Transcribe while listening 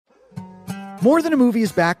More Than a Movie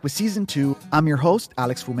is back with Season 2. I'm your host,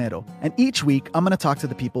 Alex Fumero, and each week I'm going to talk to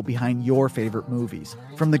the people behind your favorite movies.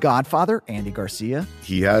 From The Godfather, Andy Garcia.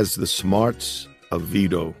 He has the smarts of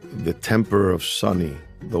Vito, the temper of Sonny,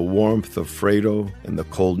 the warmth of Fredo, and the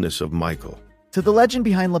coldness of Michael. To the legend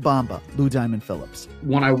behind La Bamba, Lou Diamond Phillips.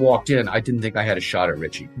 When I walked in, I didn't think I had a shot at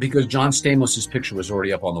Richie because John Stamos' picture was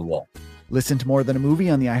already up on the wall. Listen to More Than a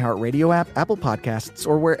Movie on the iHeartRadio app, Apple Podcasts,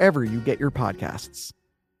 or wherever you get your podcasts.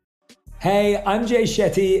 Hey, I'm Jay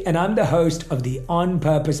Shetty, and I'm the host of the On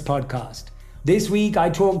Purpose podcast. This week,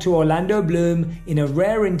 I talked to Orlando Bloom in a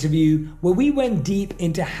rare interview where we went deep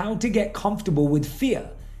into how to get comfortable with fear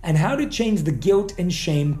and how to change the guilt and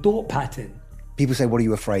shame thought pattern. People say, what are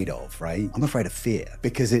you afraid of, right? I'm afraid of fear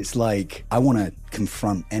because it's like I want to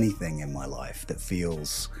confront anything in my life that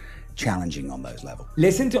feels challenging on those levels.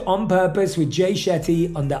 Listen to On Purpose with Jay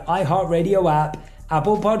Shetty on the iHeartRadio app,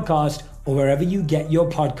 Apple Podcast, or wherever you get your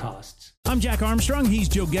podcasts. I'm Jack Armstrong. He's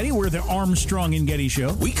Joe Getty. We're the Armstrong and Getty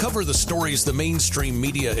Show. We cover the stories the mainstream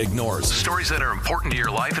media ignores. The stories that are important to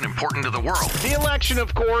your life and important to the world. The election,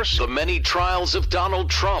 of course. The many trials of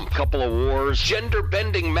Donald Trump. Couple of wars.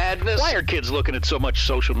 Gender-bending madness. Why are kids looking at so much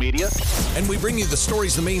social media? And we bring you the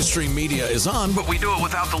stories the mainstream media is on, but we do it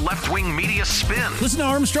without the left-wing media spin. Listen to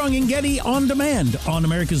Armstrong and Getty on demand on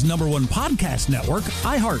America's #1 podcast network,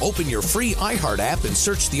 iHeart. Open your free iHeart app and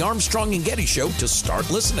search the Armstrong and Getty Show to start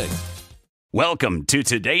listening. Welcome to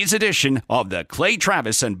today's edition of the Clay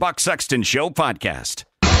Travis and Buck Sexton Show podcast.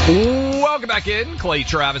 Welcome back in. Clay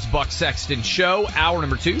Travis, Buck Sexton Show, hour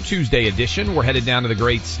number 2, Tuesday edition. We're headed down to the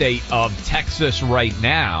great state of Texas right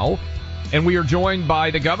now, and we are joined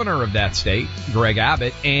by the governor of that state, Greg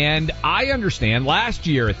Abbott. And I understand last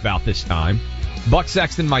year at about this time, Buck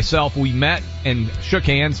Sexton and myself, we met and shook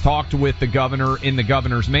hands, talked with the governor in the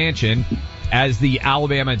governor's mansion as the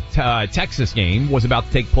Alabama-Texas game was about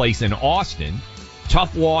to take place in Austin.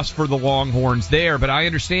 Tough loss for the Longhorns there, but I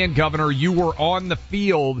understand, Governor, you were on the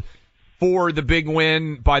field for the big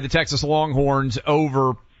win by the Texas Longhorns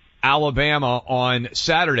over Alabama on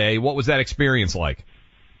Saturday. What was that experience like?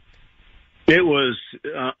 It was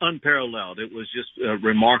unparalleled. It was just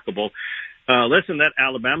remarkable. Listen, that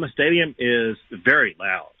Alabama stadium is very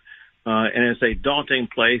loud, and it's a daunting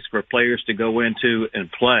place for players to go into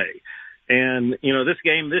and play. And, you know, this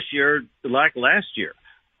game this year, like last year,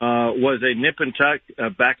 was a nip and tuck,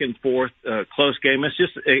 back and forth, close game. It's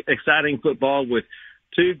just exciting football with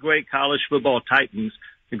two great college football titans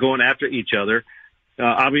going after each other.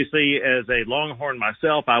 Obviously, as a Longhorn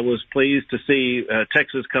myself, I was pleased to see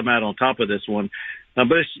Texas come out on top of this one. But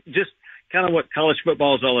it's just kind of what college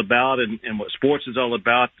football is all about and what sports is all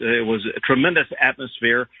about. It was a tremendous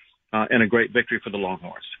atmosphere and a great victory for the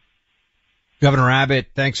Longhorns. Governor Abbott,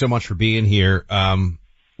 thanks so much for being here.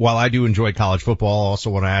 While I do enjoy college football, I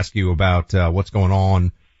also want to ask you about what's going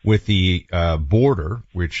on with the border,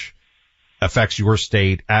 which affects your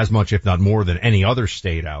state as much, if not more, than any other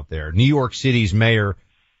state out there. New York City's Mayor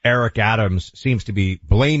Eric Adams seems to be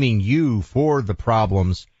blaming you for the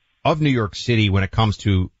problems of New York City when it comes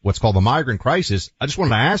to what's called the migrant crisis. I just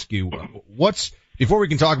wanted to ask you, before we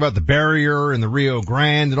can talk about the barrier and the Rio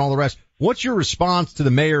Grande and all the rest, what's your response to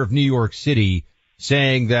the mayor of New York City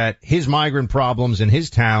saying that his migrant problems in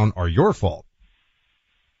his town are your fault?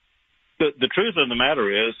 The truth of the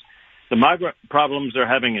matter is the migrant problems they're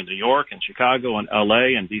having in New York and Chicago and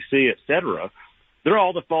L.A. and D.C., et cetera, they're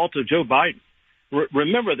all the fault of Joe Biden.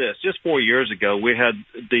 Remember this, just 4 years ago, we had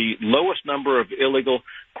the lowest number of illegal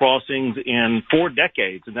crossings in 4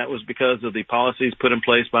 decades, and that was because of the policies put in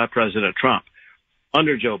place by President Trump.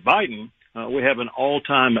 Under Joe Biden, we have an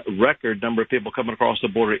all-time record number of people coming across the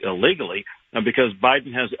border illegally because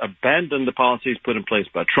Biden has abandoned the policies put in place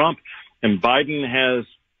by Trump, and Biden has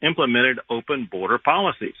implemented open border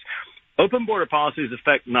policies. Open border policies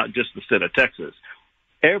affect not just the state of Texas.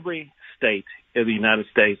 Every state in the United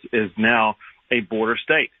States is now a border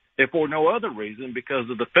state, if for no other reason because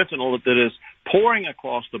of the fentanyl that is pouring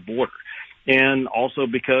across the border, and also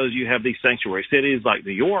because you have these sanctuary cities like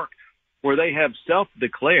New York where they have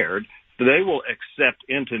self-declared that they will accept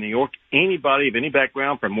into New York anybody of any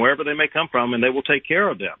background from wherever they may come from, and they will take care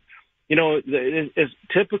of them. You know, it's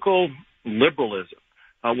typical liberalism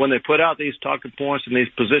when they put out these talking points and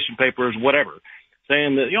these position papers, whatever,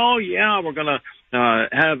 saying that, oh, yeah, we're going to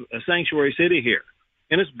have a sanctuary city here.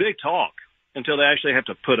 And it's big talk until they actually have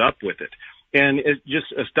to put up with it. And it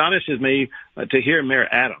just astonishes me to hear Mayor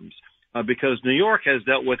Adams because New York has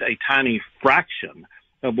dealt with a tiny fraction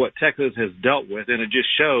of what Texas has dealt with, and it just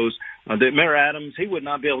shows that Mayor Adams, he would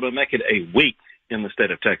not be able to make it a week in the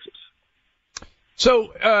state of Texas.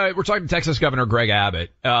 So we're talking to Texas Governor Greg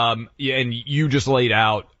Abbott, and you just laid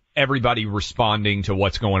out everybody responding to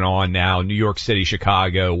what's going on now. New York City,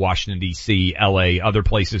 Chicago, Washington, D.C., L.A., other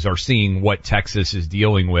places are seeing what Texas is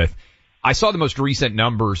dealing with. I saw the most recent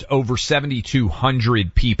numbers, over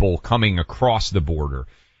 7,200 people coming across the border.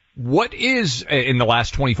 What is, in the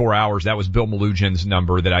last 24 hours, that was Bill Melugин's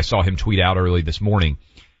number that I saw him tweet out early this morning.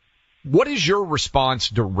 What is your response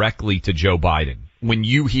directly to Joe Biden when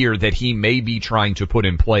you hear that he may be trying to put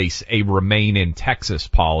in place a remain in Texas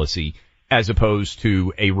policy as opposed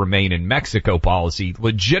to a remain in Mexico policy?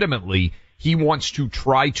 Legitimately, he wants to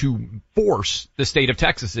try to force the state of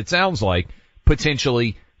Texas, it sounds like,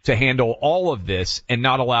 potentially to handle all of this and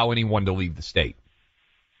not allow anyone to leave the state.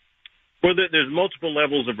 Well, there's multiple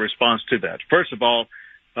levels of response to that. First of all,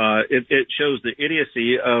 it shows the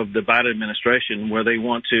idiocy of the Biden administration, where they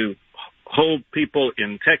want to hold people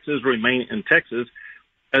in Texas, remain in Texas,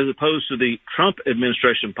 as opposed to the Trump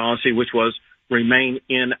administration policy, which was remain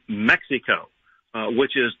in Mexico,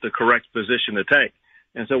 which is the correct position to take.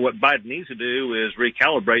 And so what Biden needs to do is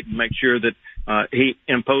recalibrate and make sure that he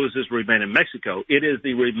imposes remain in Mexico. It is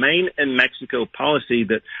the remain in Mexico policy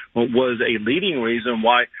that was a leading reason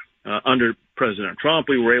why under President Trump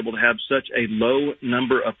we were able to have such a low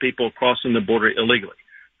number of people crossing the border illegally.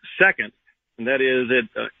 Second, and that is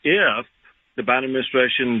that if the Biden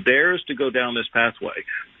administration dares to go down this pathway,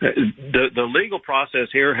 the legal process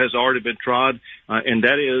here has already been trod, and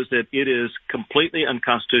that is that it is completely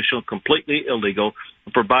unconstitutional, completely illegal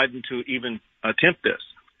for Biden to even attempt this.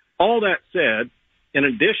 All that said, in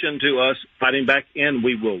addition to us fighting back and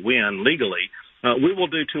we will win legally, we will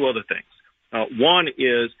do two other things. One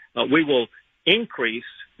is we will increase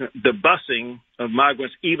the busing of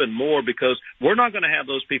migrants even more, because we're not going to have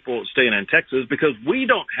those people staying in Texas because we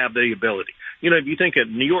don't have the ability. You know, if you think of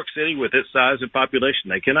New York City with its size and population,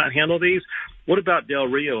 they cannot handle these. What about Del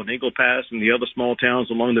Rio and Eagle Pass and the other small towns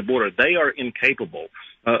along the border? They are incapable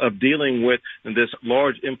of dealing with this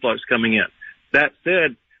large influx coming in. That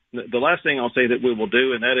said, the last thing I'll say that we will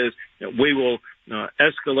do, and that is we will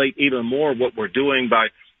escalate even more what we're doing by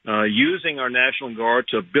using our National Guard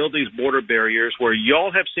to build these border barriers where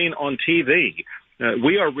y'all have seen on TV.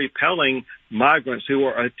 We are repelling migrants who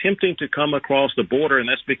are attempting to come across the border, and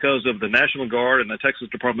that's because of the National Guard and the Texas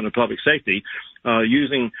Department of Public Safety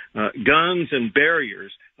using guns and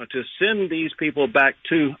barriers to send these people back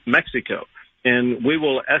to Mexico. And we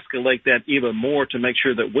will escalate that even more to make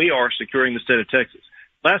sure that we are securing the state of Texas.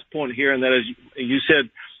 Last point here, and that is, you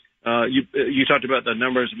said, you talked about the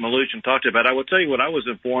numbers Melugin talked about. I will tell you what I was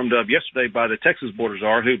informed of yesterday by the Texas border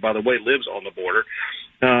czar, who, by the way, lives on the border.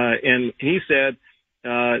 And he said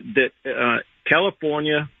that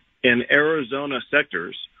California and Arizona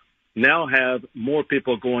sectors now have more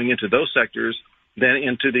people going into those sectors than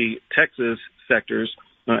into the Texas sectors.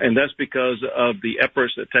 And that's because of the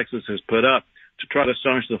efforts that Texas has put up to try to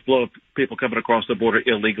staunch the flow of people coming across the border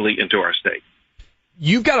illegally into our state.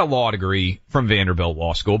 You've got a law degree from Vanderbilt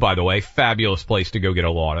Law School, by the way. Fabulous place to go get a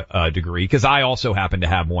law degree, because I also happen to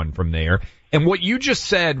have one from there. And what you just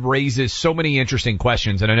said raises so many interesting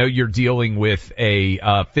questions. And I know you're dealing with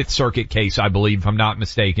a Fifth Circuit case, I believe, if I'm not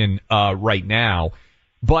mistaken, right now.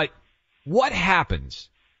 But what happens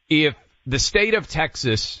if the state of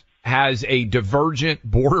Texas has a divergent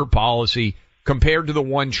border policy compared to the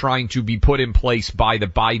one trying to be put in place by the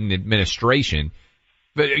Biden administration?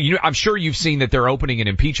 But I'm sure you've seen that they're opening an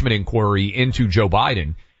impeachment inquiry into Joe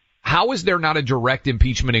Biden. How is there not a direct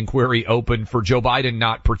impeachment inquiry open for Joe Biden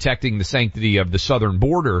not protecting the sanctity of the southern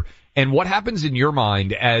border? And what happens in your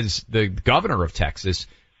mind as the governor of Texas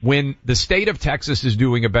when the state of Texas is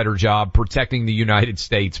doing a better job protecting the United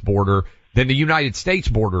States border than the United States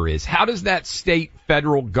border is? How does that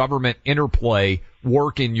state-federal government interplay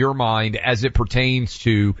work in your mind as it pertains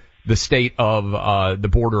to the state of the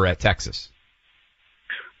border at Texas?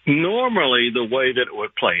 Normally, the way that it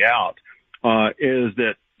would play out is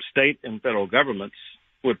that state and federal governments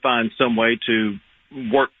would find some way to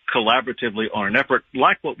work collaboratively on an effort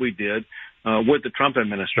like what we did with the Trump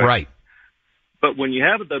administration. Right. But when you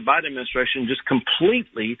have the Biden administration just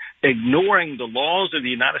completely ignoring the laws of the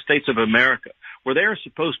United States of America, where they are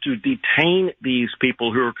supposed to detain these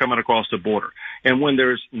people who are coming across the border, and when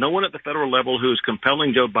there's no one at the federal level who is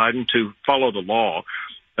compelling Joe Biden to follow the law,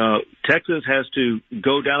 Texas has to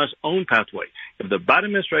go down its own pathway. If the Biden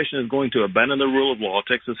administration is going to abandon the rule of law,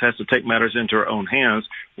 Texas has to take matters into her own hands,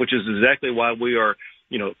 which is exactly why we are,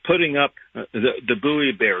 putting up the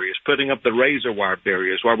buoy barriers, putting up the razor wire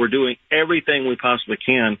barriers, why we're doing everything we possibly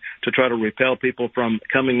can to try to repel people from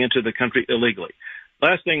coming into the country illegally.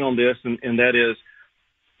 Last thing on this, and that is,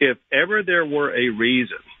 if ever there were a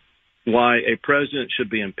reason why a president should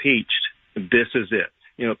be impeached, this is it.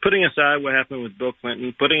 putting aside what happened with Bill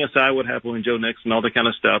Clinton, putting aside what happened with Joe Nixon, all that kind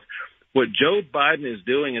of stuff, what Joe Biden is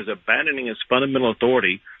doing is abandoning his fundamental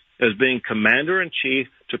authority as being commander-in-chief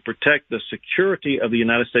to protect the security of the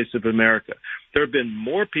United States of America. There have been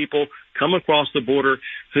more people come across the border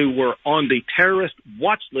who were on the terrorist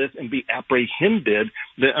watch list and be apprehended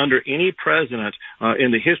than under any president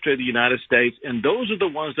in the history of the United States, and those are the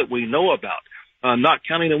ones that we know about, not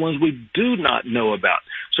counting the ones we do not know about.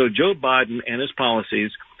 So Joe Biden and his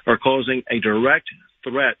policies are causing a direct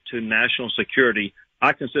threat to national security.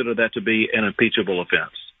 I consider that to be an impeachable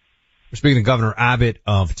offense. We're speaking to Governor Abbott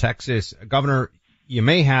of Texas. Governor, you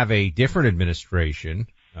may have a different administration,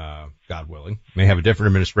 God willing, may have a different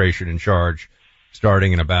administration in charge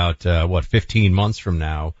starting in about, 15 months from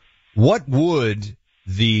now. What would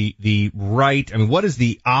what is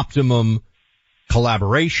the optimum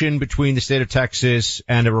collaboration between the state of Texas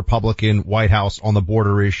and a Republican White House on the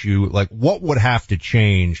border issue? Like, what would have to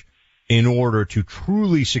change in order to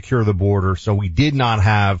truly secure the border so we did not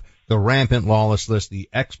have the rampant lawlessness, the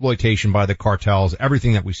exploitation by the cartels,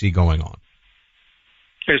 everything that we see going on?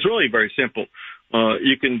 It's really very simple.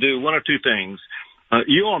 You can do one or two things.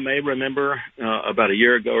 You all may remember about a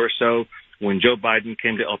year ago or so when Joe Biden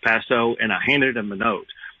came to El Paso, and I handed him a note.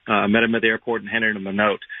 I met him at the airport and handed him a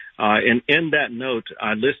note. And in that note,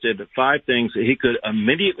 I listed 5 things that he could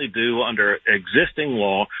immediately do under existing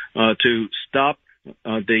law to stop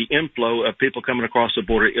the inflow of people coming across the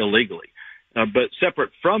border illegally. But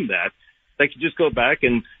separate from that, they could just go back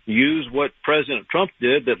and use what President Trump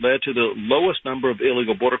did that led to the lowest number of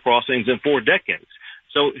illegal border crossings in 4 decades.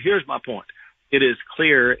 So here's my point. It is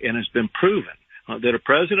clear and has been proven that a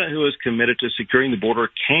president who is committed to securing the border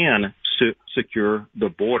can secure the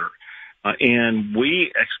border. And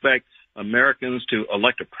we expect Americans to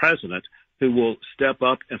elect a president who will step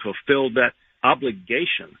up and fulfill that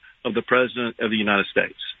obligation of the President of the United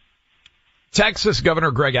States. Texas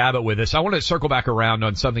Governor Greg Abbott with us. I want to circle back around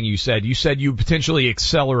on something you said. You said you potentially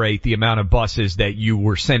accelerate the amount of buses that you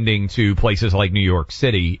were sending to places like New York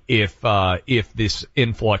City if this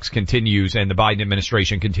influx continues and the Biden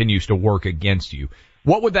administration continues to work against you.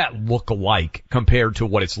 What would that look like compared to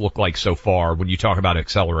what it's looked like so far when you talk about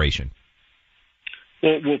acceleration?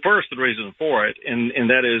 Well, first, the reason for it, and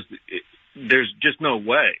that is there's just no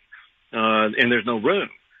way, and there's no room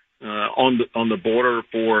on the border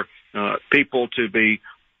for people to be,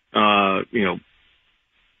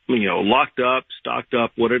 locked up, stocked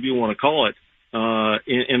up, whatever you want to call it,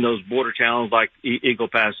 in those border towns like Eagle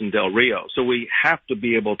Pass and Del Rio. So we have to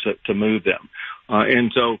be able to move them.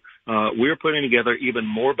 And so we're putting together even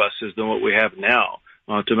more buses than what we have now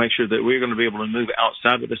to make sure that we're going to be able to move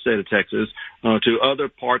outside of the state of Texas to other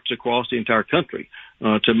parts across the entire country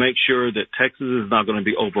to make sure that Texas is not going to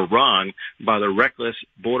be overrun by the reckless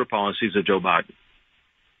border policies of Joe Biden.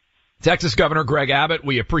 Texas Governor Greg Abbott,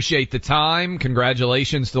 we appreciate the time.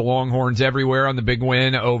 Congratulations to Longhorns everywhere on the big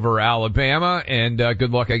win over Alabama, and good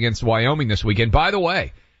luck against Wyoming this weekend. By the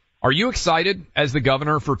way, are you excited as the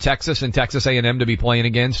governor for Texas and Texas A&M to be playing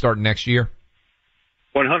again starting next year?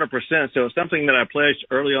 100%. So it's something that I pledged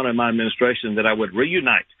early on in my administration that I would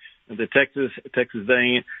reunite the Texas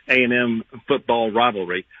A&M football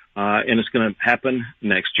rivalry, and it's going to happen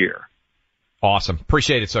next year. Awesome.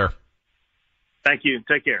 Appreciate it, sir. Thank you.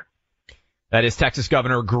 Take care. That is Texas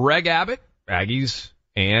Governor Greg Abbott. Aggies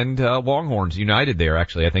and Longhorns united there,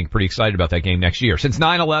 actually. I think pretty excited about that game next year. Since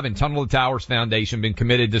 9/11, Tunnel to Towers Foundation been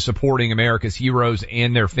committed to supporting America's heroes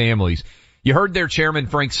and their families. You heard their chairman,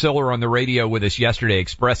 Frank Siller, on the radio with us yesterday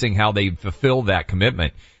expressing how they fulfill that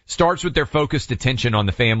commitment. Starts with their focused attention on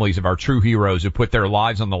the families of our true heroes who put their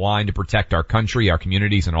lives on the line to protect our country, our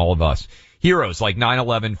communities, and all of us. Heroes like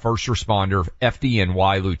 9/11 first responder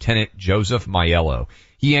FDNY Lieutenant Joseph Maiello.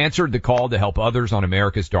 He answered the call to help others on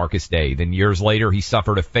America's darkest day. Then years later, he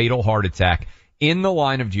suffered a fatal heart attack in the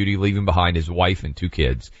line of duty, leaving behind his wife and 2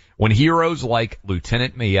 kids. When heroes like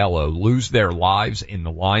Lieutenant Maiello lose their lives in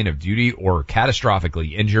the line of duty or are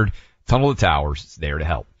catastrophically injured, Tunnel to Towers is there to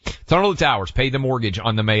help. Tunnel to Towers paid the mortgage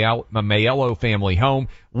on the Maiello family home,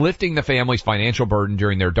 lifting the family's financial burden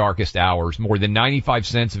during their darkest hours. More than 95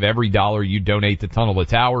 cents of every dollar you donate to Tunnel to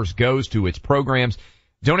Towers goes to its programs.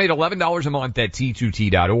 Donate $11 a month at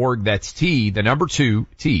T2T.org. That's T2T.org.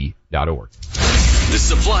 The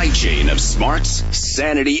supply chain of smarts,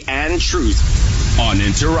 sanity, and truth.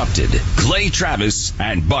 Uninterrupted. Clay Travis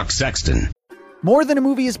and Buck Sexton. More Than a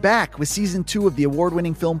Movie is back with season 2 of the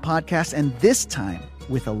award-winning film podcast, and this time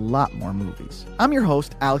with a lot more movies. I'm your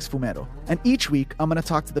host, Alex Fumero, and each week I'm going to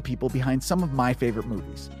talk to the people behind some of my favorite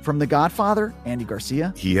movies. From The Godfather, Andy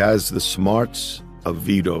Garcia. He has the smarts of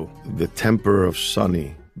Vito, the temper of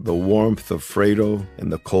Sonny, the warmth of Fredo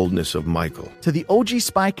and the coldness of Michael. To the OG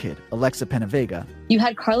Spy Kid, Alexa Penavega. You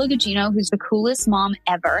had Carla Gugino, who's the coolest mom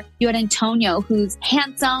ever. You had Antonio, who's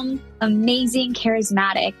handsome, amazing,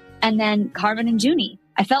 charismatic. And then Carmen and Junie.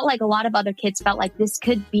 I felt like a lot of other kids felt like this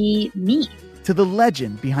could be me. To the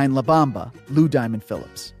legend behind La Bamba, Lou Diamond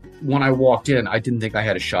Phillips. When I walked in, I didn't think I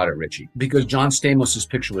had a shot at Richie because John Stamos'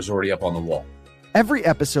 picture was already up on the wall. Every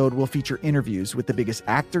episode will feature interviews with the biggest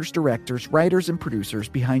actors, directors, writers, and producers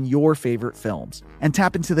behind your favorite films and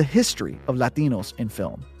tap into the history of Latinos in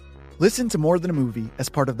film. Listen to More Than a Movie as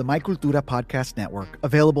part of the My Cultura podcast network,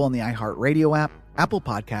 available on the iHeartRadio app, Apple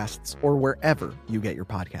Podcasts, or wherever you get your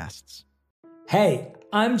podcasts. Hey,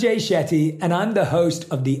 I'm Jay Shetty, and I'm the host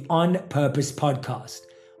of the On Purpose podcast.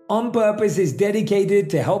 On Purpose is dedicated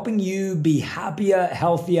to helping you be happier,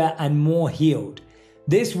 healthier, and more healed.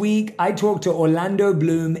 This week, I talked to Orlando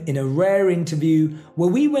Bloom in a rare interview where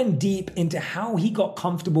we went deep into how he got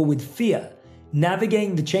comfortable with fear,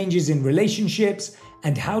 navigating the changes in relationships,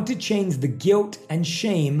 and how to change the guilt and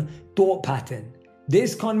shame thought pattern.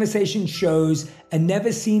 This conversation shows a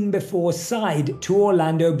never-seen-before side to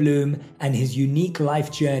Orlando Bloom and his unique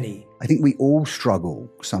life journey. I think we all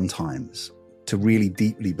struggle sometimes to really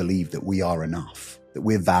deeply believe that we are enough, that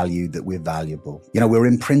we're valued, that we're valuable. You know, we're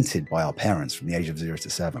imprinted by our parents from the age of 0 to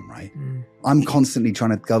 7, right? I'm constantly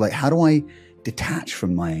trying to go like, how do I detach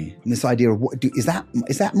from this idea of is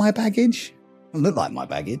that my baggage? It doesn't look like my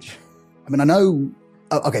baggage. I mean, I know,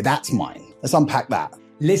 okay, that's mine. Let's unpack that.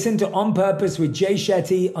 Listen to On Purpose with Jay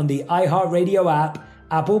Shetty on the iHeartRadio app,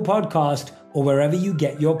 Apple Podcast, or wherever you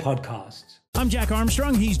get your podcasts. I'm Jack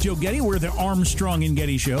Armstrong. He's Joe Getty. We're the Armstrong and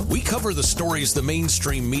Getty Show. We cover the stories the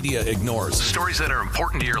mainstream media ignores. Stories that are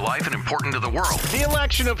important to your life and important to the world. The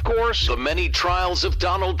election, of course. The many trials of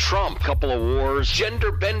Donald Trump. Couple of wars.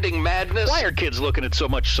 Gender-bending madness. Why are kids looking at so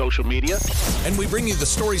much social media? And we bring you the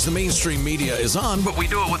stories the mainstream media is on, but we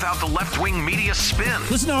do it without the left-wing media spin.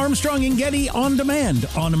 Listen to Armstrong and Getty on demand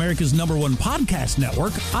on America's #1 podcast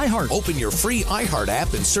network, iHeart. Open your free iHeart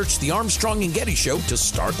app and search the Armstrong and Getty Show to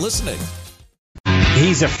start listening.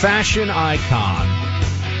 He's a fashion icon.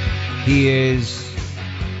 He is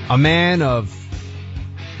a man of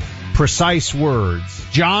precise words.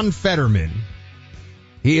 John Fetterman.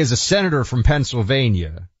 He is a senator from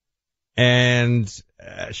Pennsylvania. And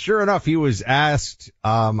sure enough, he was asked,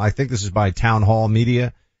 I think this is by Town Hall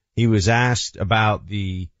Media, he was asked about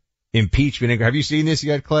the impeachment. Have you seen this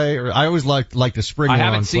yet, Clay? Or I always like to spring one on Clay.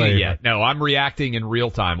 I haven't seen it yet. No, I'm reacting in real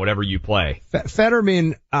time, whatever you play.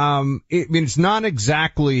 Fetterman, it's not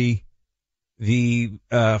exactly the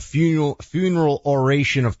funeral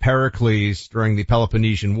oration of Pericles during the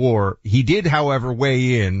Peloponnesian War. He did, however,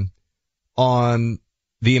 weigh in on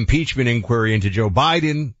the impeachment inquiry into Joe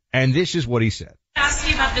Biden, and this is what he said. Ask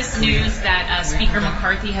you about this news that Speaker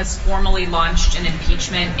McCarthy has formally launched an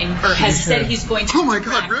impeachment or has said he's going to. Oh my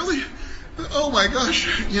God, really? Oh my gosh,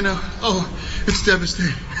 it's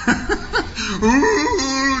devastating.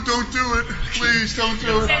 Ooh, don't do it. Please don't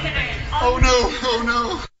do it. Oh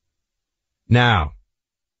no. Now,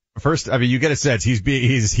 first, I mean, you get a sense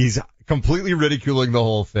he's completely ridiculing the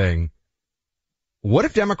whole thing. What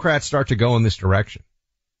if Democrats start to go in this direction?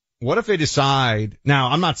 What if they decide, now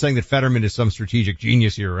I'm not saying that Fetterman is some strategic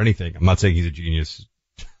genius here or anything. I'm not saying he's a genius.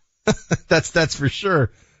 That's for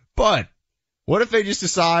sure. But what if they just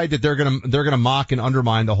decide that they're gonna mock and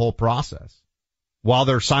undermine the whole process while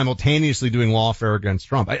they're simultaneously doing lawfare against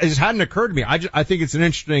Trump? It just hadn't occurred to me. I think it's an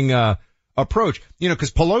interesting, approach. You know,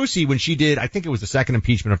 cause Pelosi, when she did, I think it was the second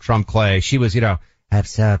impeachment of Trump, Clay, she was, I'm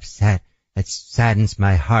so upset. It saddens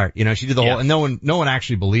my heart. She did the whole, and no one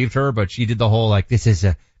actually believed her, but she did the whole, this is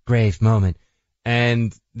a grave moment.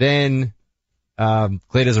 And then,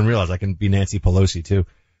 Clay doesn't realize I can be Nancy Pelosi too.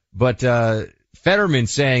 But, Fetterman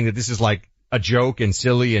saying that this is like a joke and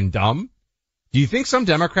silly and dumb. Do you think some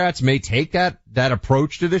Democrats may take that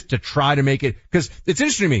approach to this to try to make it, cause it's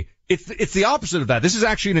interesting to me. It's the opposite of that. This is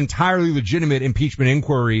actually an entirely legitimate impeachment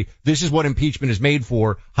inquiry. This is what impeachment is made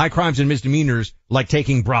for. High crimes and misdemeanors like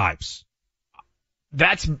taking bribes.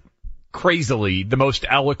 That's crazily the most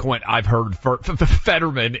eloquent I've heard for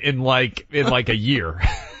Fetterman in like a year.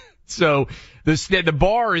 So the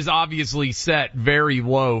bar is obviously set very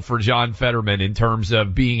low for John Fetterman in terms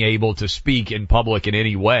of being able to speak in public in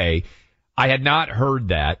any way. I had not heard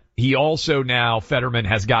that. He also now, Fetterman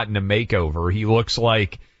has gotten a makeover. He looks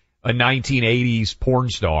like a 1980s porn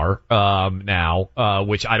star now,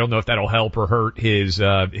 which I don't know if that'll help or hurt his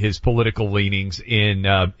political leanings in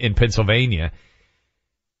Pennsylvania.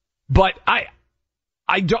 But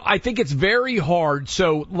I think it's very hard.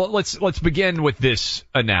 So let's begin with this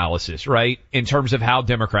analysis, right? In terms of how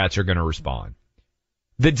Democrats are going to respond.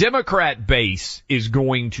 The Democrat base is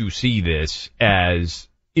going to see this as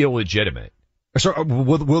illegitimate. So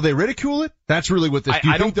will they ridicule it? That's really what this.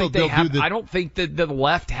 I don't think I don't think that the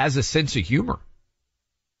left has a sense of humor.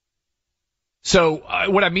 So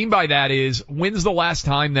what I mean by that is, when's the last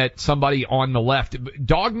time that somebody on the left,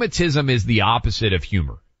 dogmatism is the opposite of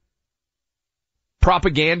humor.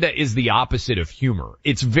 Propaganda is the opposite of humor.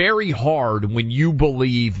 It's very hard when you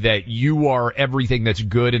believe that you are everything that's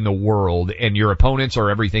good in the world and your opponents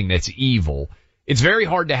are everything that's evil. It's very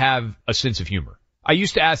hard to have a sense of humor. I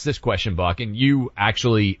used to ask this question, Buck, and you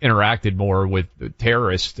actually interacted more with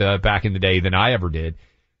terrorists back in the day than I ever did.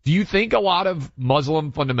 Do you think a lot of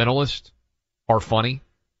Muslim fundamentalists are funny?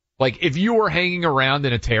 Like, if you were hanging around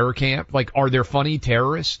in a terror camp, like, are there funny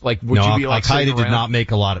terrorists? Like, would you be like, Al-Qaeda did not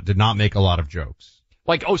make a lot of jokes.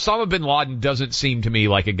 Like, Osama bin Laden doesn't seem to me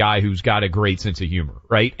like a guy who's got a great sense of humor,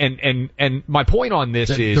 right? And my point on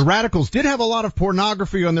this is the radicals did have a lot of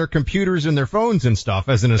pornography on their computers and their phones and stuff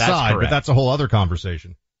as an aside, but that's a whole other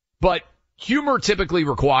conversation. But humor typically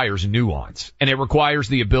requires nuance, and it requires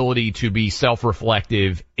the ability to be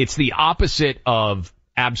self-reflective. It's the opposite of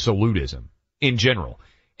absolutism in general.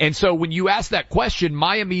 And so when you ask that question,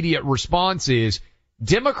 my immediate response is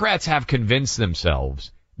Democrats have convinced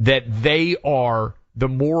themselves that they are the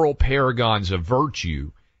moral paragons of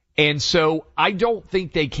virtue. And so I don't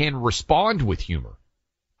think they can respond with humor.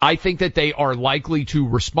 I think that they are likely to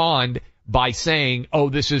respond by saying, oh,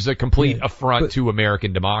 this is a complete affront to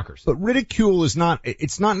American democracy. But ridicule is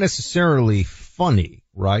it's not necessarily funny,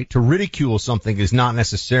 right? To ridicule something is not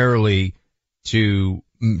necessarily to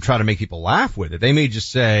try to make people laugh with it. They may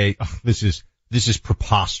just say, oh, this is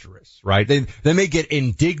preposterous, right? They may get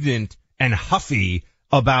indignant and huffy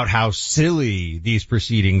about how silly these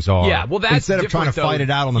proceedings are. Yeah, well, that's instead of trying to fight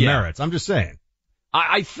it out on the merits. I'm just saying.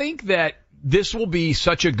 I think that this will be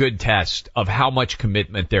such a good test of how much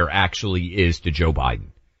commitment there actually is to Joe Biden,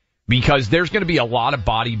 because there's going to be a lot of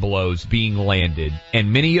body blows being landed,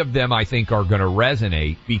 and many of them I think are going to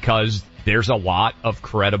resonate because there's a lot of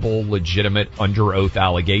credible, legitimate, under oath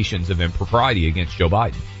allegations of impropriety against Joe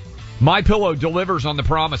Biden. MyPillow delivers on the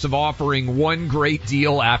promise of offering one great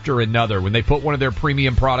deal after another. When they put one of their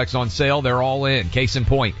premium products on sale, they're all in. Case in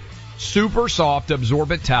point, super soft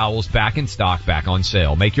absorbent towels back in stock, back on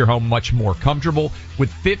sale. Make your home much more comfortable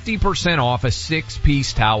with 50% off a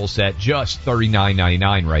 6-piece towel set, just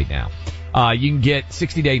 $39.99 right now. You can get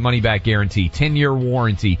 60-day money-back guarantee, 10-year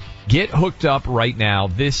warranty. Get hooked up right now.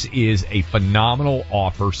 This is a phenomenal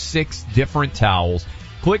offer. 6 different towels.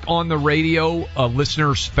 Click on the radio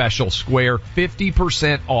listener special square,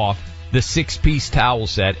 50% off the 6-piece towel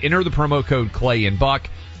set. Enter the promo code Clay and Buck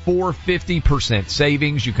for 50%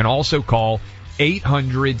 savings. You can also call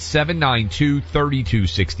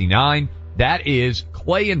 800-792-3269. That is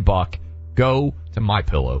Clay and Buck. Go to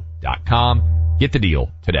MyPillow.com. Get the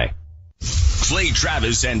deal today. Clay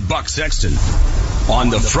Travis and Buck Sexton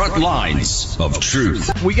on the front lines of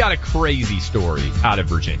truth. We got a crazy story out of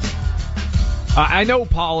Virginia. I know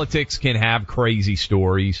politics can have crazy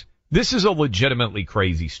stories. This is a legitimately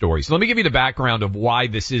crazy story. So let me give you the background of why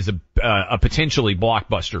this is a potentially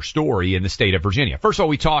blockbuster story in the state of Virginia. First of all,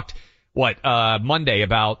 we talked, Monday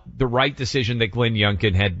about the right decision that Glenn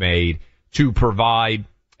Youngkin had made to provide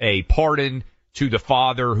a pardon to the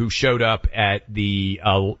father who showed up at the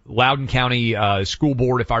Loudoun County school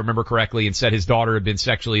board, if I remember correctly, and said his daughter had been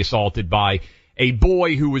sexually assaulted by a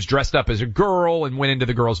boy who was dressed up as a girl and went into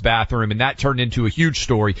the girl's bathroom, and that turned into a huge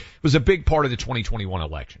story. It was a big part of the 2021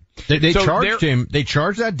 election. They charged him. They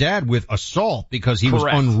charged that dad with assault because he was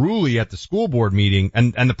unruly at the school board meeting,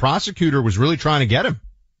 and the prosecutor was really trying to get him.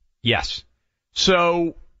 Yes.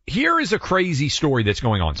 So here is a crazy story that's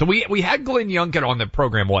going on. So we had Glenn Youngkin on the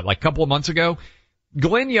program, a couple of months ago?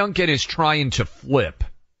 Glenn Youngkin is trying to flip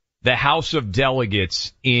the House of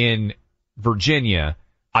Delegates in Virginia.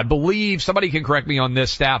 I believe, somebody can correct me on this,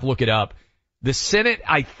 staff, look it up. The Senate,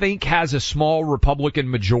 I think, has a small Republican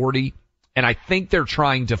majority, and I think they're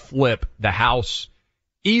trying to flip the House.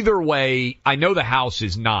 Either way, I know the House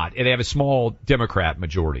is not, and they have a small Democrat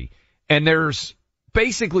majority. And there's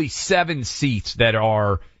basically 7 seats that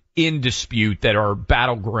are in dispute that are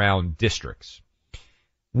battleground districts.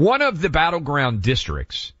 One of the battleground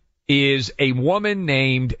districts is a woman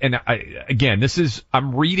named, and this is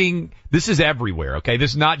everywhere, okay?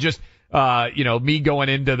 This is not just, me going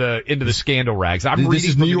into the scandal rags. This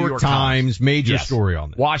is New York Times, major story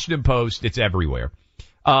on this. Washington Post, it's everywhere.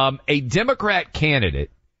 A Democrat candidate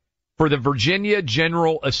for the Virginia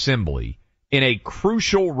General Assembly in a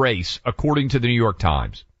crucial race, according to the New York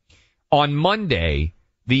Times. On Monday,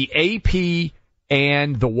 the AP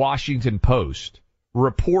and the Washington Post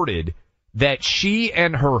reported that she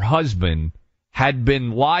and her husband had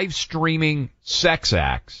been live streaming sex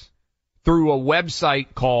acts through a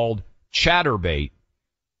website called Chatterbait,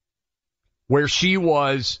 where she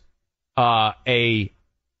was a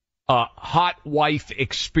hot wife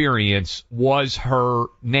experience was her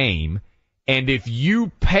name. And if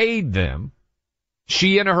you paid them,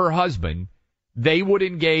 she and her husband, they would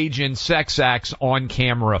engage in sex acts on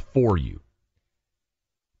camera for you.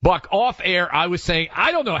 Buck, off air, I was saying,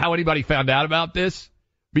 I don't know how anybody found out about this,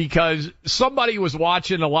 because somebody was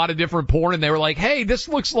watching a lot of different porn and they were like, hey, this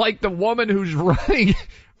looks like the woman who's running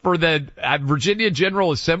for the Virginia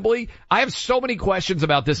General Assembly. I have so many questions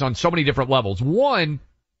about this on so many different levels. One,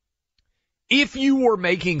 if you were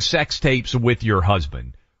making sex tapes with your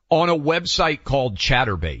husband on a website called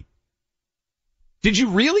Chatterbait, did you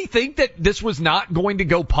really think that this was not going to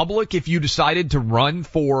go public if you decided to run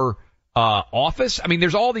for office? I mean,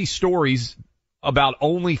 there's all these stories about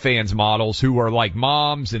OnlyFans models who are like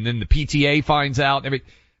moms, and then the PTA finds out. I mean,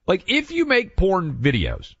 like, if you make porn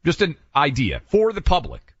videos, just an idea for the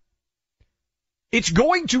public, it's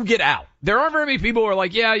going to get out. There aren't very many people who are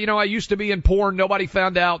like, yeah, I used to be in porn, nobody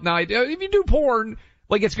found out. Now, if you do porn,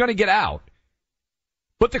 like, it's going to get out.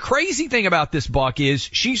 But the crazy thing about this, Buck, is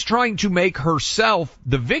she's trying to make herself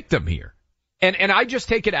the victim here. And I just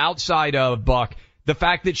take it outside of, Buck, the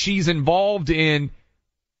fact that she's involved in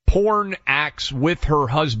porn acts with her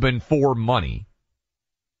husband for money,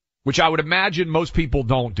 which I would imagine most people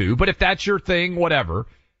don't do. But if that's your thing, whatever.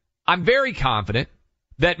 I'm very confident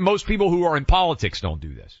that most people who are in politics don't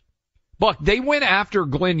do this. Buck, they went after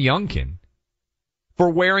Glenn Youngkin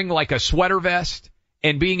for wearing like a sweater vest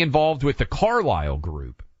and being involved with the Carlyle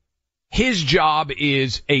Group. His job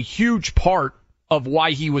is a huge part of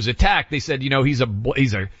why he was attacked. They said, he's a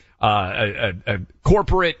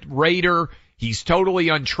corporate raider. He's totally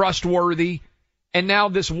untrustworthy. And now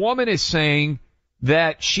this woman is saying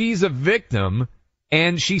that she's a victim,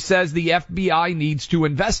 and she says the FBI needs to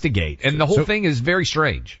investigate. And the whole thing is very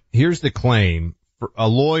strange. Here's the claim. A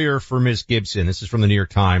lawyer for Ms. Gibson, this is from the New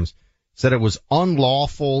York Times, said it was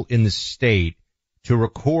unlawful in the state to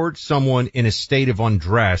record someone in a state of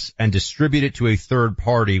undress and distribute it to a third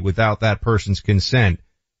party without that person's consent.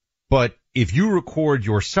 But if you record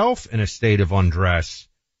yourself in a state of undress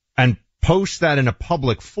and post that in a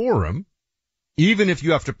public forum, even if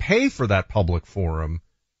you have to pay for that public forum,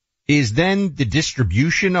 is then the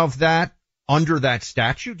distribution of that under that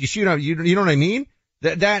statute? You see, you know what I mean?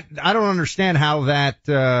 That I don't understand how that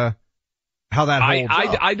holds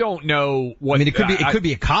up. I don't know what. I mean, it could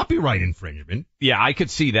be a copyright infringement. Yeah, I could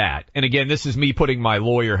see that. And again, this is me putting my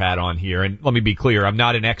lawyer hat on here. And let me be clear, I'm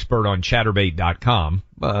not an expert on Chatterbait.com.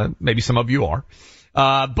 Maybe some of you are.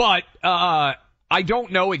 But I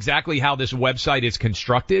don't know exactly how this website is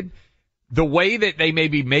constructed. The way that they may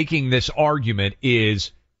be making this argument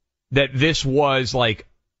is that this was like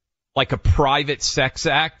a private sex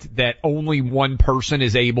act that only one person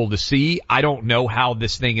is able to see. I don't know how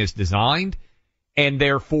this thing is designed, and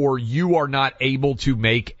therefore you are not able to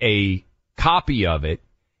make a copy of it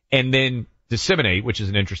and then disseminate, which is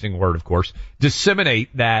an interesting word, of course,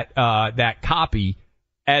 disseminate that copy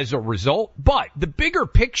as a result. But the bigger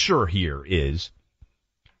picture here is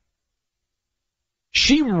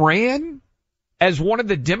she ran as one of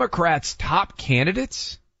the Democrats' top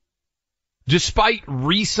candidates, despite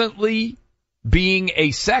recently being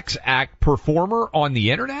a sex act performer on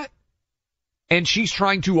the internet. And she's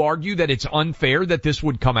trying to argue that it's unfair that this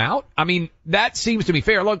would come out. I mean, that seems to be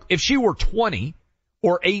fair. Look, if she were 20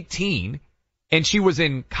 or 18 and she was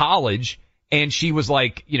in college and she was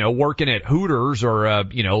like, working at Hooters or,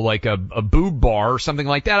 like a boob bar or something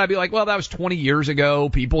like that, I'd be like, well, that was 20 years ago.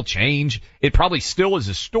 People change. It probably still is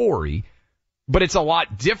a story, but it's a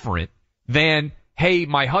lot different than, hey,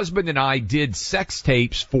 my husband and I did sex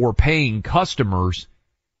tapes for paying customers,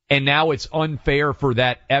 and now it's unfair for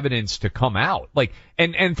that evidence to come out. Like,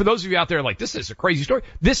 and for those of you out there like, this is a crazy story.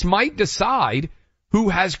 This might decide who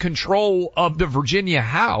has control of the Virginia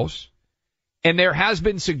House. And there has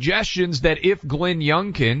been suggestions that if Glenn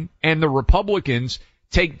Youngkin and the Republicans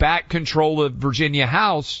take back control of Virginia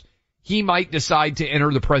House, he might decide to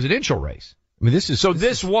enter the presidential race. I mean,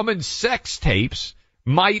 this woman's sex tapes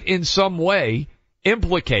might in some way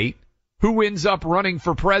implicate who ends up running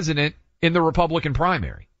for president in the Republican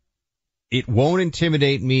primary. It won't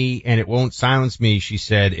intimidate me and it won't silence me, she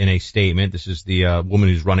said in a statement. This is the woman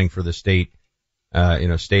who's running for the state,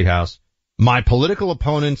 state house. My political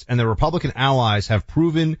opponents and their Republican allies have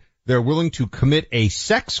proven they're willing to commit a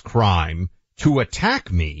sex crime to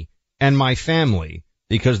attack me and my family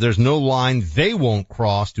because there's no line they won't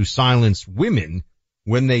cross to silence women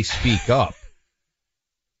when they speak up.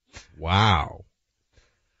 Wow.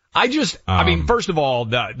 I mean, first of all,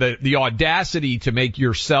 the audacity to make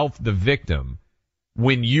yourself the victim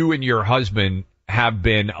when you and your husband have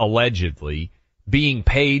been allegedly being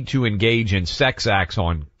paid to engage in sex acts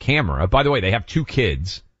on camera. By the way, they have 2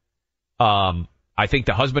 kids. I think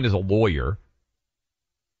the husband is a lawyer.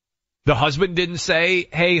 The husband didn't say,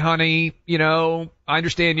 hey, honey, I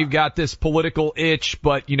understand you've got this political itch,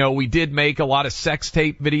 but, we did make a lot of sex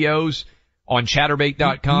tape videos on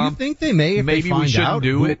Chatterbait.com. Do you think they may, if maybe they find we shouldn't out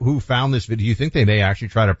do it? Who found this video? Do you think they may actually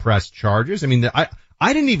try to press charges? I mean,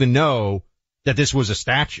 I didn't even know that this was a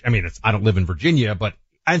statute. I mean, I don't live in Virginia, but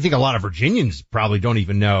I think a lot of Virginians probably don't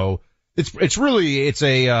even know. It's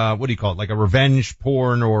a, what do you call it? Like a revenge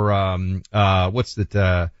porn or, what's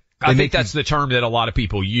that, I think that's the term that a lot of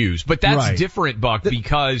people use, but that's right. different, Buck,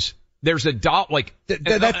 because there's a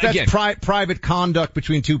that's private conduct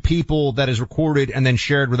between 2 people that is recorded and then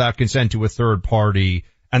shared without consent to a third party.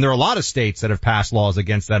 And there are a lot of states that have passed laws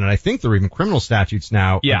against that. And I think there are even criminal statutes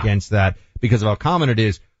now against that because of how common it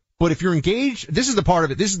is. But if you're engaged, this is the part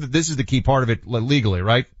of it. This is the key part of it legally,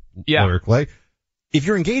 right? Yeah. Lawyer Clay. If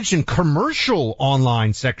you're engaged in commercial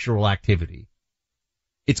online sexual activity,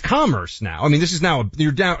 it's commerce now. I mean, this is now,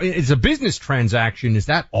 it's a business transaction. Is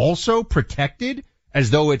that also protected as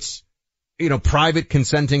though it's, private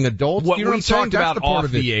consenting adults? What you know we what I'm saying? talked That's about the part off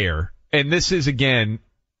of the air, and this is, again,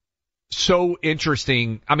 so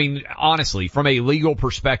interesting. I mean, honestly, from a legal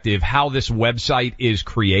perspective, how this website is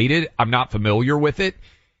created, I'm not familiar with it.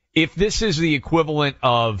 If this is the equivalent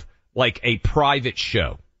of, like, a private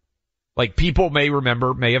show, like people may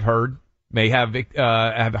have heard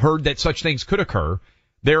that such things could occur.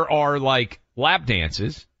 There are like lap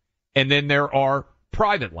dances, and then there are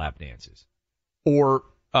private lap dances. Or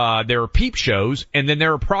there are peep shows, and then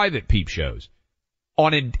there are private peep shows.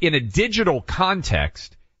 In a digital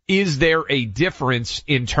context, is there a difference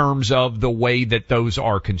in terms of the way that those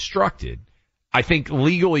are constructed? I think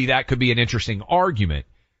legally that could be an interesting argument.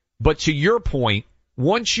 But to your point,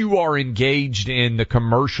 once you are engaged in the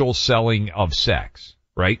commercial selling of sex,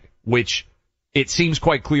 right, which it seems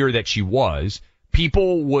quite clear that she was,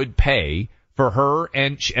 people would pay for her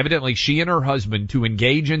and evidently she and her husband to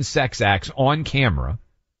engage in sex acts on camera.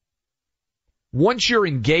 Once you're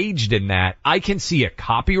engaged in that, I can see a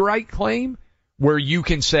copyright claim where you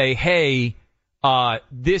can say, hey,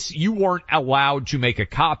 you weren't allowed to make a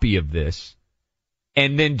copy of this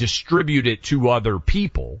and then distribute it to other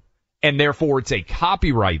people, and therefore it's a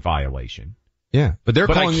copyright violation. Yeah, but they're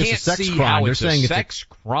calling this a sex crime. They're saying it's a sex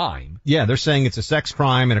crime. Yeah, they're saying it's a sex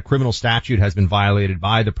crime and a criminal statute has been violated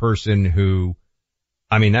by the person who,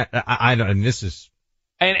 I mean, and this is.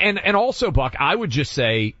 And also, Buck, I would just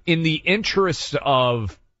say in the interest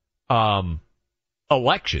of,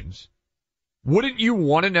 elections, wouldn't you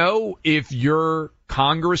want to know if your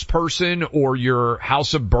congressperson or your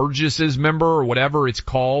House of Burgesses member or whatever it's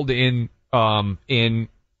called in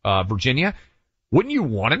Virginia, wouldn't you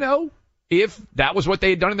want to know if that was what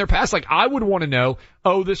they had done in their past? Like, I would want to know,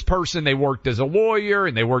 oh, this person, they worked as a lawyer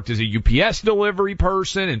and they worked as a UPS delivery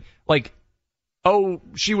person and like, oh,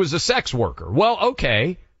 she was a sex worker. Well,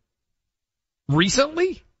 okay.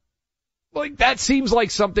 Recently? Like, that seems like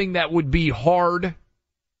something that would be hard.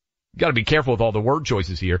 Got to be careful with all the word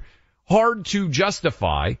choices here. Hard to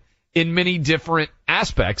justify in many different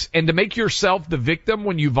aspects. And to make yourself the victim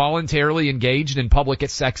when you voluntarily engaged in public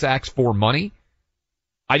sex acts for money,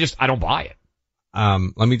 I don't buy it.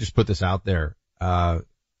 Let me just put this out there.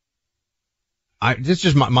 This is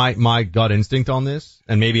just my gut instinct on this,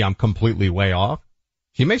 and maybe I'm completely way off.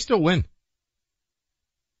 He may still win.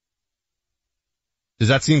 Does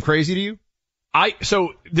that seem crazy to you?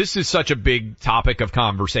 So this is such a big topic of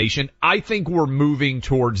conversation. I think we're moving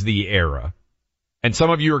towards the era, and some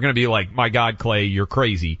of you are going to be like, my God, Clay, you're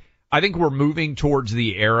crazy. I think we're moving towards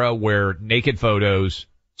the era where naked photos,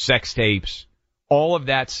 sex tapes, all of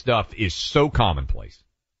that stuff is so commonplace.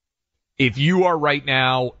 If you are right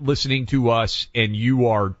now listening to us and you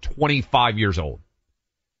are 25 years old,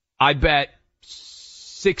 I bet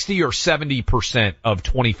 60 or 70% of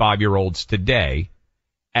 25-year-olds today,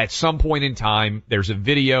 at some point in time, there's a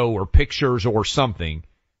video or pictures or something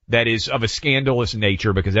that is of a scandalous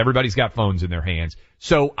nature because everybody's got phones in their hands.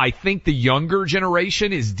 So I think the younger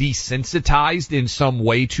generation is desensitized in some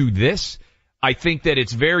way to this. I think that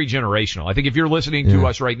it's very generational. I think if you're listening to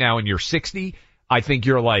us right now and you're 60, I think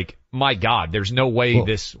you're like, my God, there's no way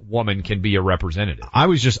this woman can be a representative. I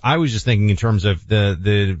was just thinking in terms of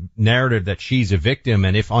the narrative that she's a victim,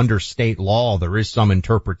 and if under state law there is some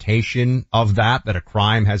interpretation of that a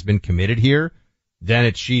crime has been committed here,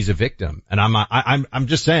 then she's a victim. And I'm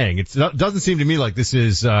just saying, it doesn't seem to me like this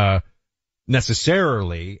is,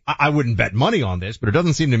 necessarily, I wouldn't bet money on this, but it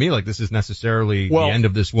doesn't seem to me like this is necessarily the end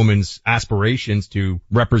of this woman's aspirations to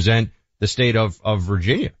represent the state of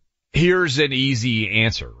Virginia. Here's an easy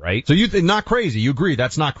answer, right? So you think not crazy. You agree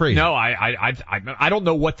that's not crazy. No, I don't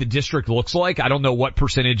know what the district looks like. I don't know what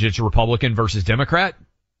percentage it's Republican versus Democrat.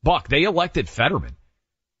 Buck, they elected Fetterman.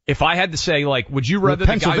 If I had to say, like, would you rather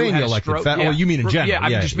the guy who had a stroke? Oh, you mean in general? Yeah,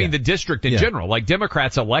 I just mean the district in general. Like,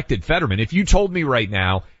 Democrats elected Fetterman. If you told me right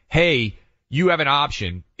now, hey, you have an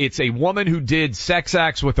option. It's a woman who did sex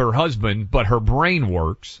acts with her husband, but her brain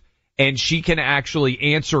works, and she can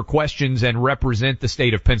actually answer questions and represent the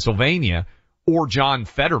state of Pennsylvania, or John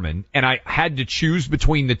Fetterman, and I had to choose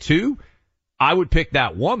between the two, I would pick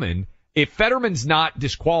that woman. If Fetterman's not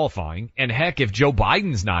disqualifying, and heck, if Joe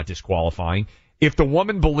Biden's not disqualifying, if the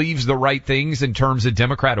woman believes the right things in terms of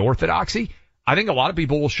Democrat orthodoxy, I think a lot of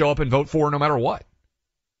people will show up and vote for her no matter what.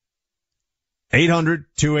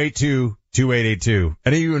 800-282-2882.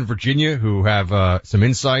 Any of you in Virginia who have some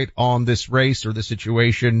insight on this race or the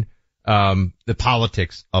situation, the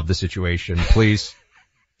politics of the situation, please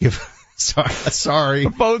give. Sorry.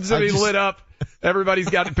 The phones have been lit up. Everybody's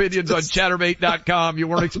got opinions on chatterbait.com. You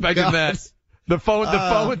weren't expecting that. The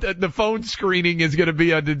phone screening is going to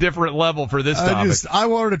be at a different level for this topic. I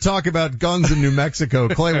wanted to talk about guns in New Mexico.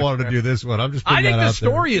 Clay wanted to do this one. I'm just putting that out there. I think the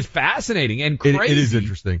story is fascinating and crazy. It is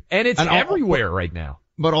interesting. And it's everywhere right now.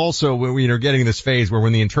 But also, we're getting this phase where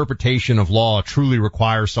when the interpretation of law truly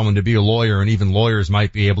requires someone to be a lawyer, and even lawyers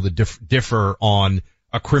might be able to differ on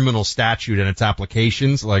a criminal statute and its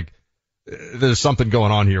applications, like there's something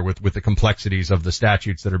going on here with the complexities of the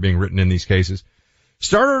statutes that are being written in these cases.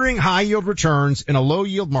 Start earning high-yield returns in a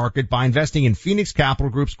low-yield market by investing in Phoenix Capital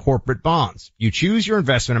Group's corporate bonds. You choose your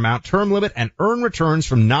investment amount, term limit, and earn returns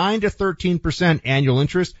from 9 to 13% annual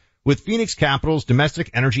interest with Phoenix Capital's domestic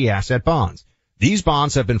energy asset bonds. These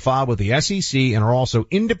bonds have been filed with the SEC and are also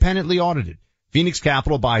independently audited. Phoenix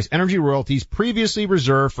Capital buys energy royalties previously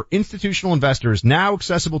reserved for institutional investors, now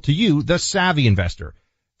accessible to you, the savvy investor.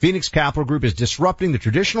 Phoenix Capital Group is disrupting the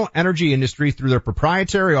traditional energy industry through their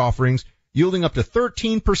proprietary offerings, yielding up to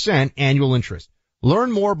 13% annual interest.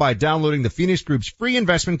 Learn more by downloading the Phoenix Group's free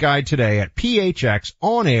investment guide today at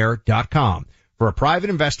phxonair.com. For a private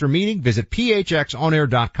investor meeting, visit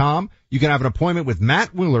phxonair.com. You can have an appointment with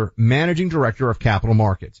Matt Wheeler, Managing Director of Capital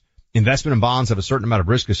Markets. Investment in bonds have a certain amount of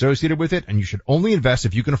risk associated with it, and you should only invest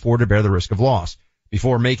if you can afford to bear the risk of loss.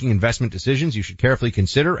 Before making investment decisions, you should carefully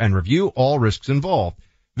consider and review all risks involved.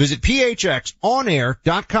 Visit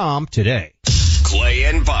phxonair.com today. Clay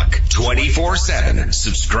and Buck, 24/7.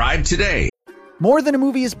 Subscribe today. More Than a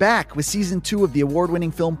Movie is back with season 2 of the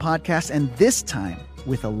award-winning film podcast, and this time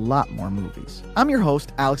with a lot more movies. I'm your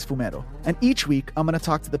host, Alex Fumero, and each week I'm going to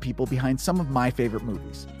talk to the people behind some of my favorite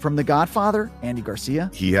movies. From The Godfather, Andy Garcia.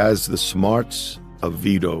 He has the smarts of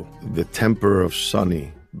Vito, the temper of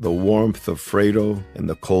Sonny, the warmth of Fredo, and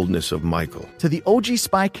the coldness of Michael. To the OG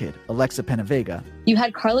Spy Kid, Alexa Penavega. You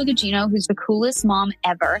had Carla Gugino, who's the coolest mom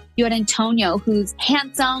ever. You had Antonio, who's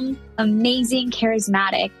handsome, amazing,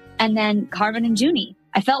 charismatic. And then Carmen and Junie.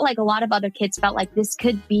 I felt like a lot of other kids felt like this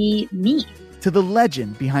could be me. To the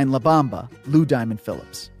legend behind La Bamba, Lou Diamond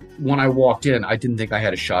Phillips. When I walked in, I didn't think I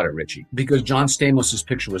had a shot at Richie because John Stamos'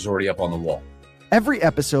 picture was already up on the wall. Every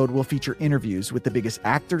episode will feature interviews with the biggest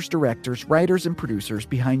actors, directors, writers, and producers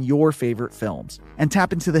behind your favorite films and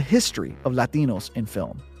tap into the history of Latinos in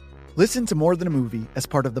film. Listen to More Than a Movie as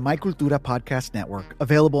part of the My Cultura podcast network,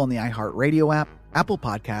 available on the iHeartRadio app, Apple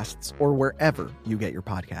Podcasts, or wherever you get your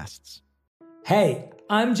podcasts. Hey,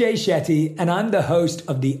 I'm Jay Shetty, and I'm the host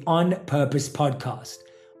of the On Purpose podcast.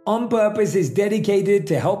 On Purpose is dedicated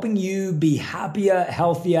to helping you be happier,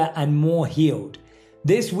 healthier, and more healed.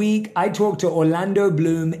 This week, I talked to Orlando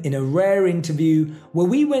Bloom in a rare interview where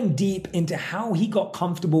we went deep into how he got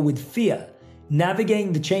comfortable with fear,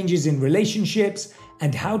 navigating the changes in relationships,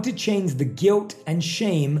 and how to change the guilt and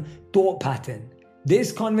shame thought pattern.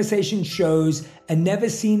 This conversation shows a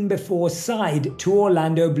never-seen-before side to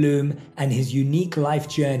Orlando Bloom and his unique life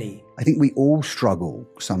journey. I think we all struggle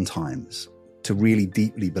sometimes to really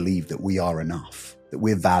deeply believe that we are enough, that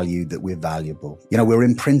we're valued, that we're valuable. You know, we're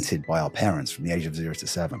imprinted by our parents from the age of 0 to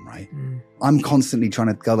 7, right? I'm constantly trying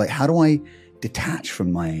to go like, how do I detach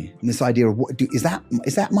from this idea of is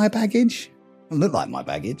that my baggage? It doesn't look like my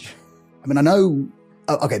baggage. I mean, I know,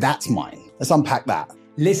 okay, that's mine. Let's unpack that.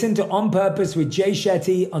 Listen to On Purpose with Jay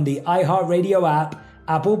Shetty on the iHeartRadio app,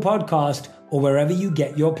 Apple Podcast, or wherever you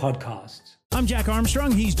get your podcasts. I'm Jack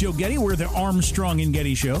Armstrong. He's Joe Getty. We're the Armstrong and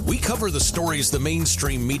Getty Show. We cover the stories the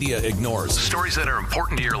mainstream media ignores. Stories that are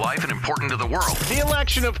important to your life and important to the world. The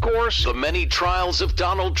election, of course. The many trials of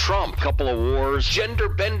Donald Trump. Couple of wars.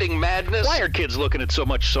 Gender-bending madness. Why are kids looking at so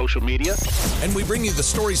much social media? And we bring you the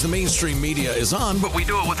stories the mainstream media is on, but we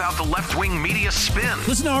do it without the left-wing media spin.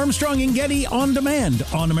 Listen to Armstrong and Getty on demand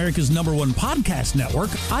on America's #1 podcast network,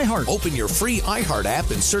 iHeart. Open your free iHeart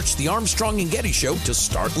app and search the Armstrong and Getty Show to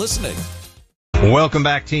start listening. Welcome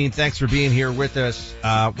back, team. Thanks for being here with us.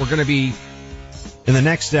 We're going to be, in the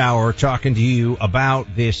next hour, talking to you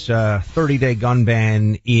about this 30-day gun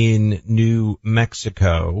ban in New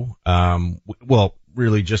Mexico. Well,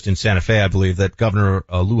 really just in Santa Fe, I believe, that Governor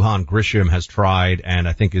Lujan Grisham has tried and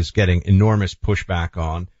I think is getting enormous pushback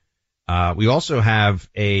on. We also have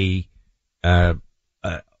a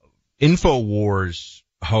InfoWars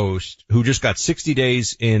host who just got 60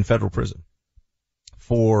 days in federal prison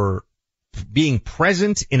for being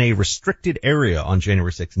present in a restricted area on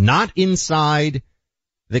January 6th, not inside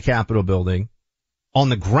the Capitol building, on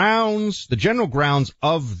the grounds, the general grounds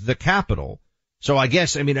of the Capitol. So I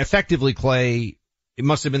guess, effectively, Clay, it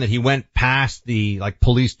must have been that he went past the,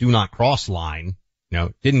 police do not cross line,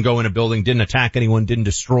 didn't go in a building, didn't attack anyone, didn't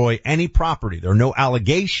destroy any property. There are no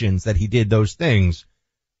allegations that he did those things.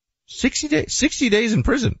 60 days in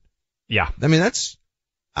prison. Yeah. The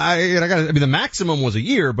maximum was a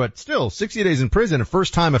year, but still 60 days in prison, a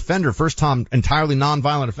first-time offender, first-time entirely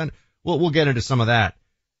nonviolent offender. We'll get into some of that.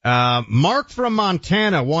 Mark from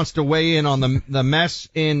Montana wants to weigh in on the mess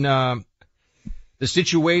in, the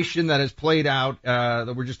situation that has played out, that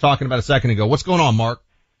we were just talking about a second ago. What's going on, Mark?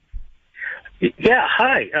 Yeah.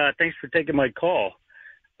 Hi. Thanks for taking my call.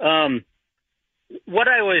 What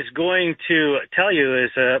I was going to tell you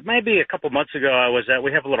is, maybe a couple months ago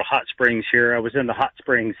we have a little hot springs here. I was in the hot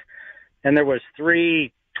springs and there was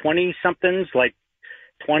 3 20-somethings,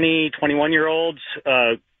 20, 21-year-olds,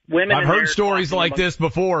 women. I've heard stories like this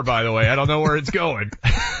before, by the way. I don't know where it's going.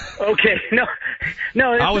 Okay.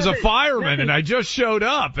 No. I was a fireman and I just showed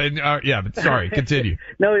up and, but sorry, continue.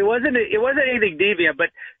 No, it wasn't anything deviant, but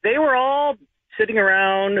they were all sitting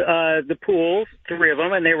around, the pool, 3 of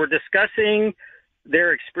them, and they were discussing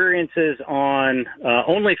their experiences on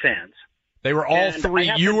OnlyFans. They were all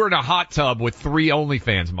 3. You were in a hot tub with 3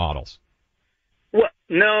 OnlyFans models. Well,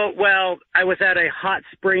 no. Well, I was at a hot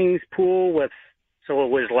springs pool so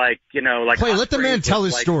it was Clay, let the man tell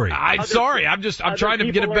his story. I'm sorry. I'm trying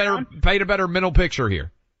to paint a better mental picture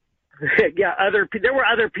here. Yeah, there were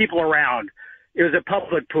other people around. It was a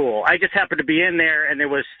public pool. I just happened to be in there, and there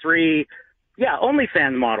was 3. Yeah,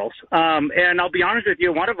 OnlyFans models. And I'll be honest with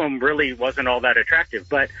you, one of them really wasn't all that attractive.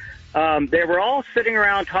 But they were all sitting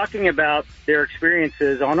around talking about their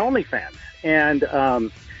experiences on OnlyFans.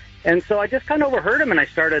 And so I just kind of overheard them, and I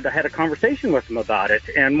had a conversation with them about it.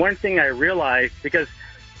 And one thing I realized, because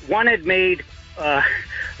one had made,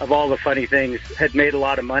 of all the funny things, had made a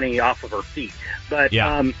lot of money off of her feet. But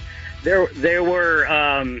there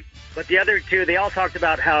were, but the other 2, they all talked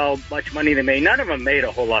about how much money they made. None of them made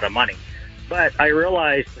a whole lot of money. But I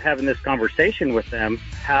realized, having this conversation with them,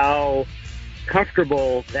 how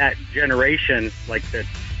comfortable that generation, like the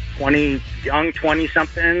young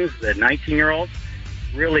 20-somethings, the 19-year-olds,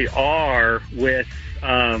 really are with.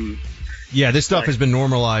 This stuff has been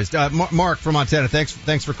normalized. Mark from Montana,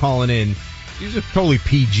 thanks for calling in. This is a totally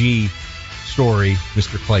PG story,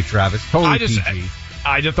 Mr. Clay Travis. Totally PG.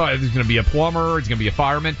 I just thought it was going to be a plumber. It's going to be a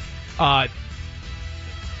fireman.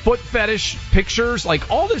 Foot fetish pictures,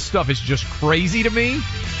 all this stuff is just crazy to me,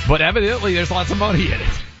 but evidently there's lots of money in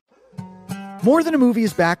it. More Than a Movie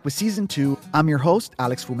is back with Season 2. I'm your host,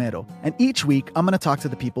 Alex Fumero, and each week I'm going to talk to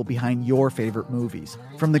the people behind your favorite movies.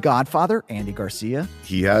 From The Godfather, Andy Garcia.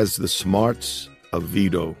 He has the smarts of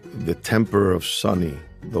Vito, the temper of Sonny,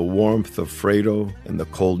 the warmth of Fredo, and the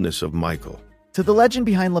coldness of Michael. To the legend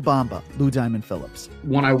behind La Bamba, Lou Diamond Phillips.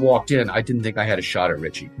 When I walked in, I didn't think I had a shot at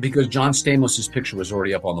Richie because John Stamos' picture was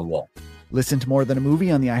already up on the wall. Listen to More Than a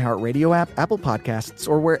Movie on the iHeartRadio app, Apple Podcasts,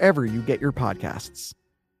 or wherever you get your podcasts.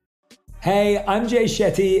 Hey, I'm Jay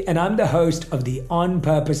Shetty, and I'm the host of the On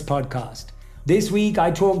Purpose podcast. This week, I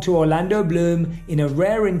talked to Orlando Bloom in a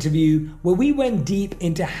rare interview where we went deep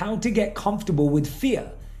into how to get comfortable with fear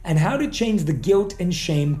and how to change the guilt and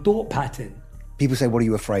shame thought pattern. People say, what are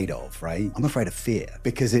you afraid of, right? I'm afraid of fear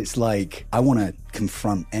because it's I want to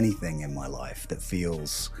confront anything in my life that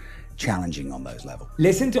feels challenging on those levels.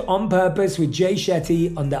 Listen to On Purpose with Jay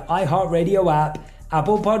Shetty on the iHeartRadio app,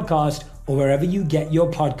 Apple Podcast, or wherever you get your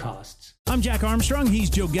podcasts. I'm Jack Armstrong. He's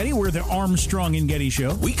Joe Getty. We're the Armstrong and Getty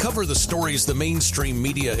Show. We cover the stories the mainstream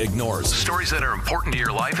media ignores. Stories that are important to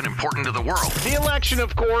your life and important to the world. The election,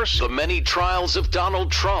 of course. The many trials of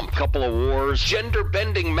Donald Trump. Couple of wars.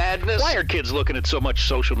 Gender-bending madness. Why are kids looking at so much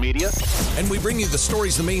social media? And we bring you the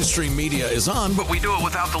stories the mainstream media is on, but we do it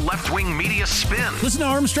without the left-wing media spin. Listen to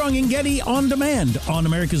Armstrong and Getty on demand on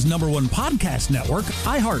America's #1 podcast network,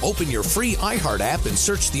 iHeart. Open your free iHeart app and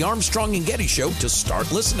search the Armstrong and Getty Show to start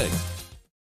listening.